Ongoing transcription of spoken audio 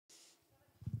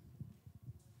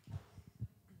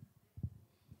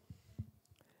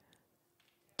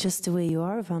Just the Way You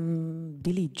Are van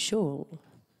Billy Joel.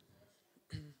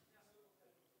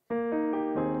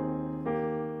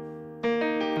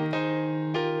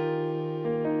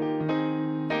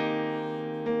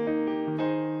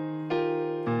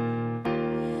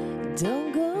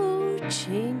 Don't go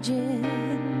changing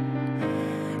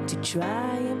to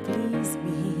try and please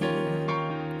me.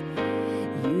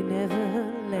 You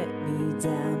never let me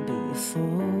down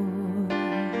before.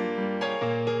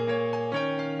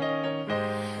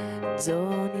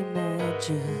 Don't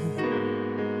imagine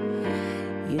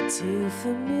you're too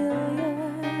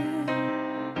familiar,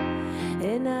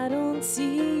 and I don't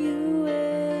see you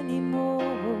anymore.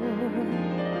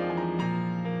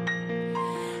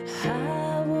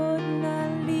 I would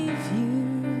not leave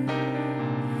you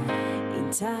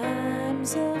in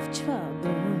times of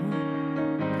trouble.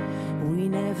 We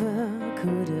never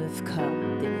could have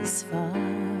come this far.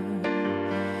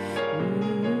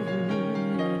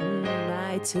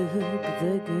 I took the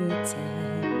good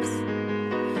times,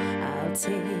 I'll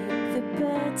take the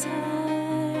bad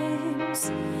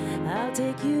times. I'll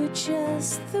take you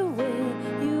just the way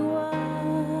you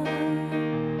are.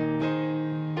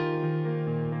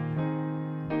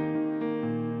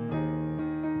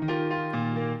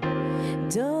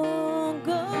 Don't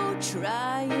go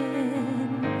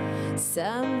trying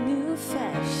some new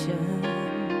fashion.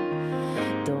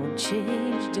 Don't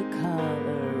change the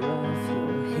color of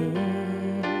your hair.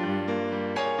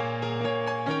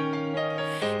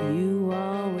 You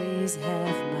always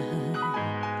have my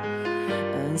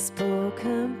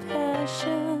unspoken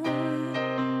passion,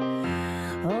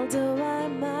 although I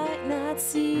might not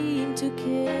seem to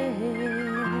care.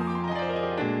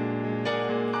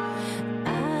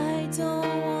 I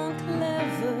don't want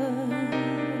clever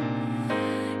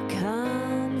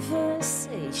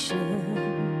conversation.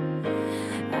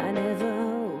 I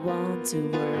never want to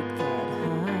work that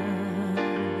hard.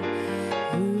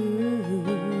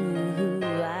 Ooh,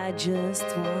 I just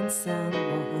want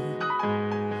someone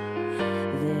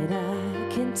that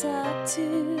I can talk to.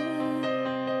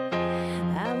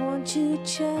 I want you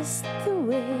just the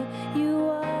way you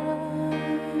are.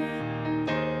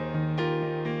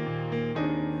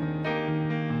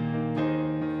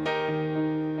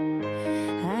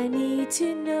 I need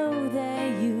to know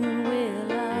that you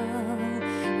will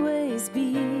always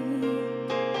be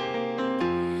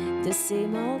the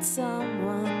same old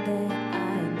someone that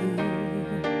I knew.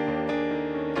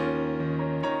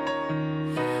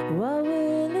 What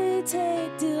will it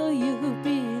take till you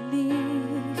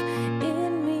believe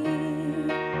in me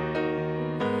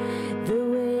the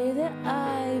way that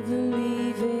I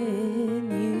believe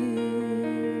in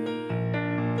you?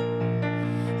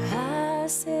 I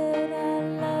said I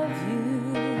love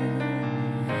you,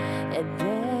 and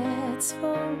that's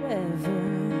forever.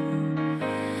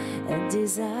 And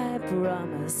this I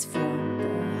promise from the